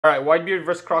Alright, Whitebeard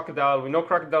versus Crocodile. We know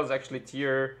Crocodile is actually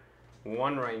tier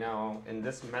 1 right now in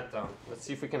this meta. Let's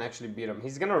see if we can actually beat him.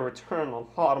 He's gonna return a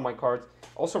lot of my cards.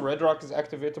 Also, Red Rock is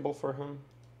activatable for him.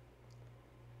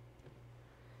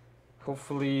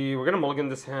 Hopefully, we're gonna mulligan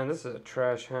this hand. This is a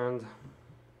trash hand.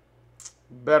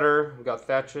 Better. We got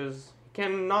Thatches.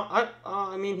 Cannot.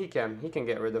 I mean, he can. He can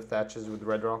get rid of Thatches with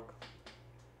Red Rock.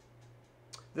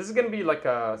 This is gonna be like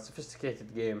a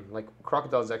sophisticated game. Like,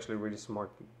 Crocodile is actually a really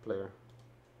smart player.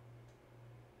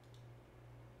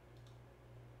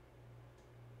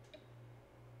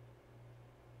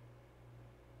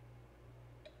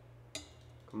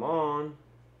 Come on.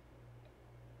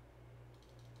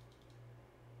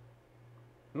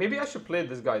 Maybe I should play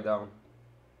this guy down.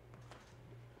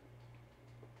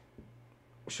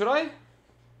 Should I?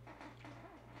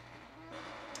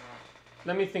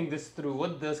 Let me think this through.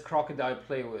 What does Crocodile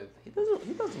play with? He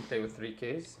doesn't play with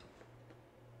 3Ks.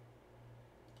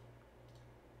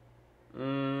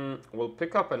 We'll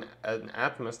pick up an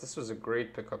Atmos. This was a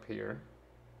great pickup here.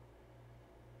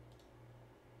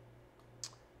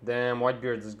 Damn,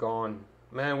 Whitebeard is gone.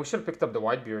 Man, we should have picked up the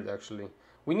Whitebeard actually.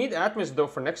 We need Atmos though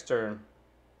for next turn.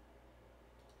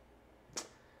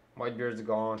 Whitebeard's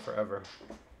gone forever.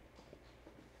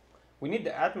 We need the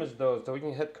Atmos though, so we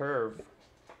can hit curve.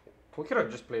 We could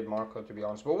have just played Marco, to be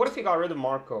honest. But what if he got rid of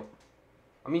Marco?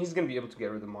 I mean, he's going to be able to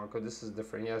get rid of Marco. This is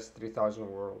different. He has 3,000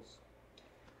 worlds.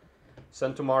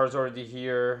 Centaur is already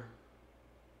here.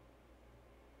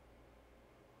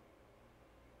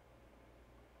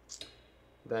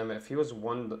 Damn, if he was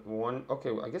one...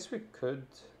 Okay, I guess we could...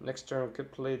 Next turn, we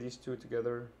could play these two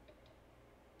together.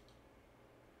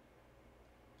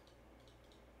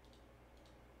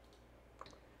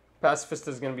 Pacifist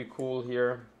is going to be cool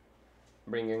here.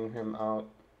 Bringing him out.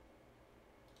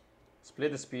 Let's play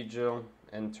the Speed Drill.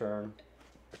 End turn.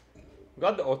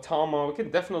 Got the Otama. We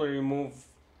can definitely remove...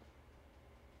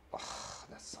 Oh,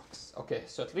 that sucks. Okay,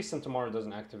 so at least Centaur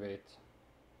doesn't activate.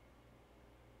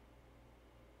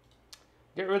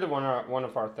 Get rid of one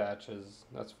of our Thatches.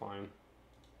 That's fine.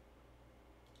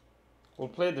 We'll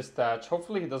play this Thatch.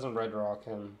 Hopefully he doesn't Red Rock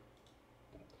him.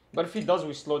 But if he does,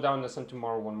 we slow down the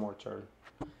Centaur one more turn.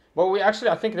 But we actually,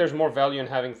 I think there's more value in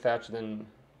having Thatch than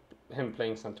him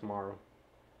playing Centaur.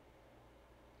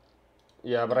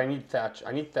 Yeah, but I need Thatch.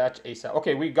 I need Thatch ASAP.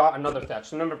 Okay, we got another Thatch.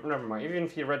 So never mind. Even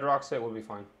if he Red Rocks it, we'll be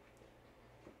fine.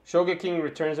 King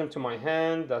returns him to my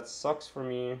hand. That sucks for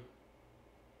me.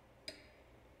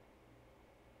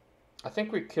 I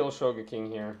think we kill King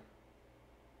here.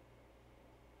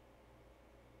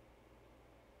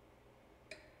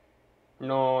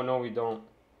 No, we don't.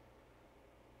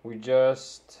 We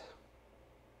just...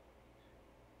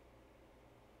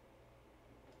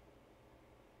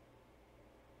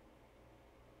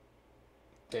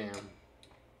 Damn.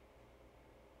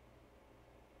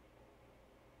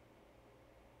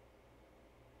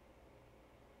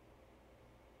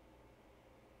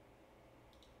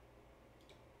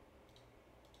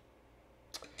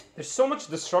 There's so much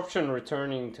disruption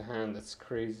returning to hand, that's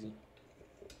crazy.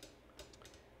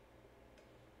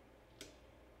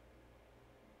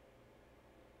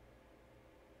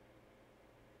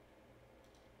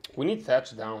 We need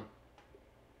Thatch down.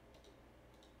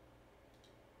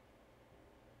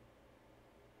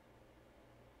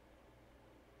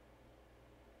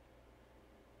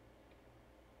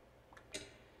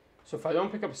 So if I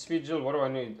don't pick up Speed Drill, what do I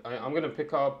need? I'm gonna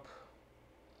pick up...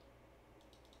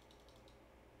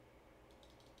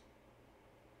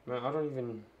 Man, I don't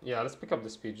even... Yeah, let's pick up the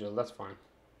Speed Drill, that's fine.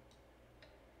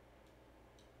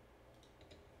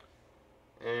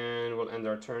 And we'll end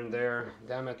our turn there.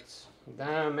 Damn it.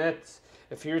 Damn it.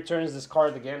 If he returns this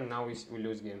card again, now we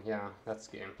lose game. Yeah, that's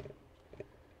game.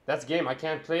 That's game. I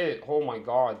can't play it. Oh my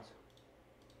god.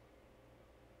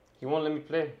 He won't let me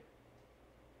play.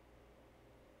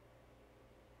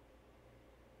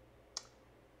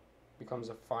 Becomes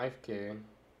a 5k.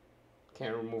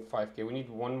 Can't remove 5k. We need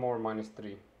one more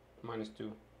 -3.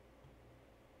 -2.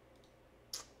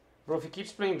 Bro, if he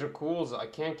keeps playing Draculs, I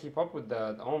can't keep up with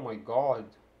that. Oh my god.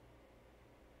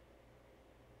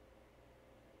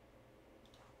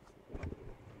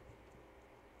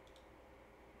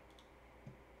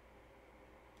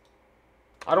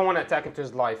 I don't want to attack into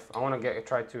his life. I want to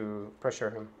try to pressure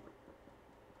him.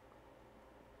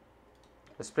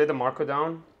 Let's play the Marco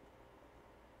down.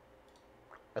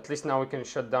 At least now we can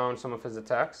shut down some of his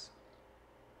attacks.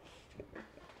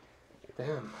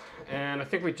 Damn. And I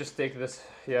think we just take this.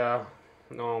 Yeah.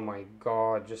 Oh my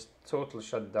god. Just total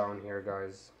shut down here,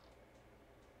 guys.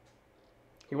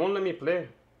 He won't let me play.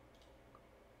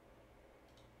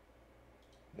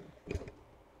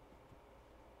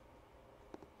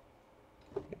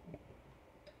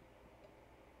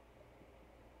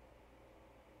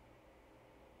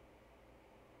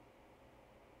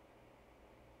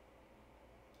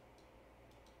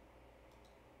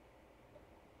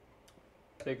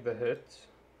 Take the hit.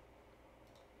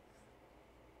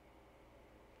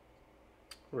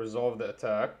 Resolve the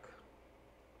attack.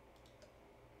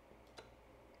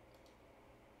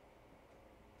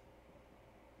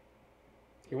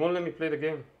 He won't let me play the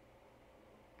game.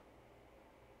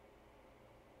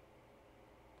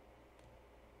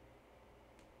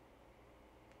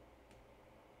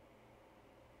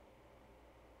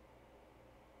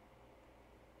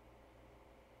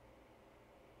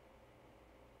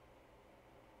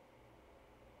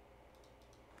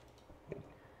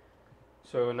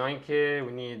 So 9K,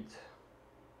 we need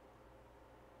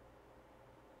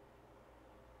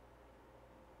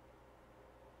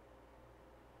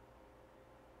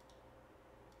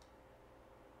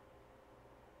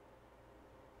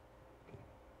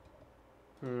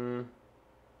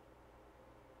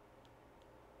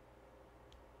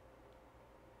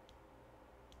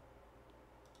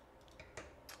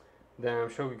Damn,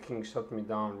 𝐒𝐔𝐏𝐏 shut me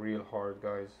down real hard,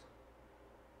 guys.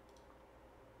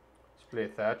 Let's play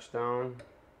Thatch down.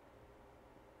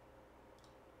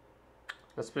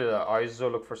 Let's play the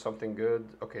𝐒𝐈𝐓, look for something good.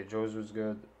 Okay, Josu's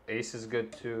good. Ace is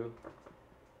good too.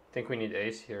 I think we need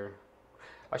Ace here.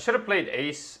 I should have played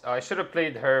Ace. I should have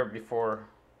played her before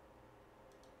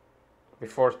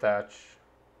Thatch.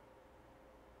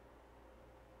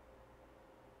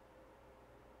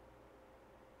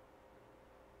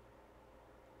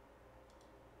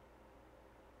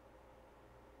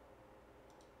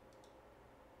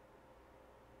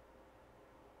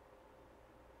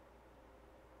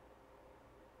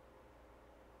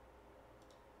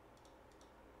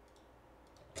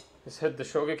 Let's hit the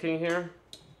𝐒𝐔𝐏 here.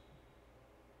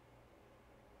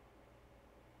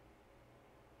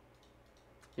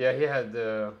 Yeah, he had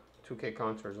 2K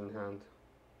counters in hand.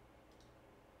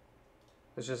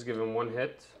 Let's just give him one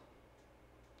hit.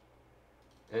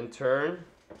 End turn.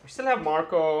 We still have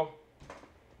Marco.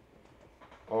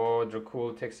 Oh,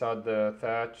 Dracul takes out the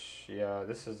Thatch. Yeah,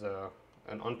 this is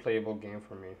an unplayable game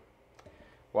for me.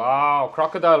 Wow,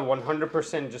 CROCODILE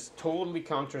 100% just totally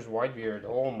counters Whitebeard.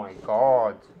 Oh my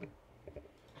god.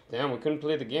 Damn, we couldn't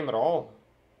play the game at all.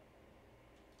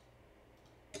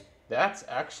 That's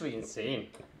actually insane.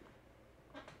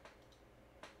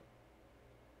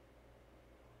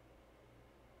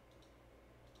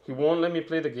 He won't let me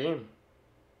play the game.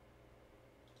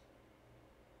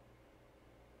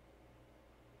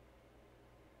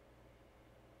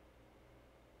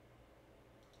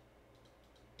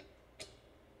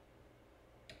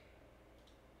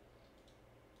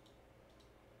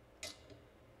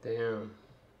 Damn.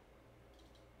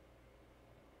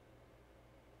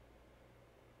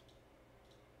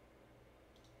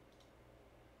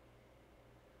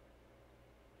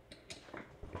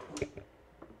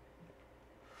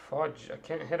 Fudge, I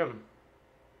can't hit him.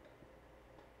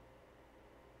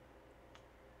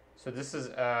 So this is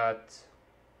at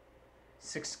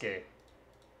 6K.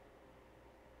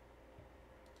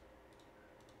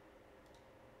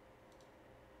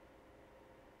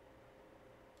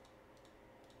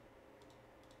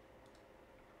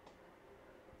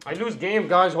 I lose game,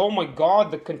 guys. Oh my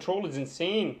god, the control is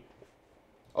insane.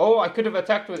 Oh, I could have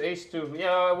attacked with ace too.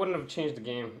 Yeah, I wouldn't have changed the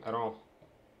game at all.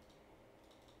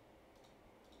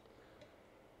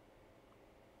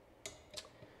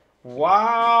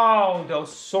 Wow, that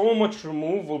was so much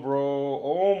removal, bro.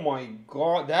 Oh my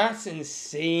god, that's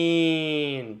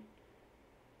insane.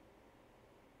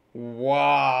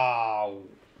 Wow.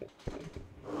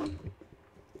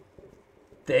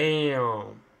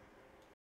 Damn.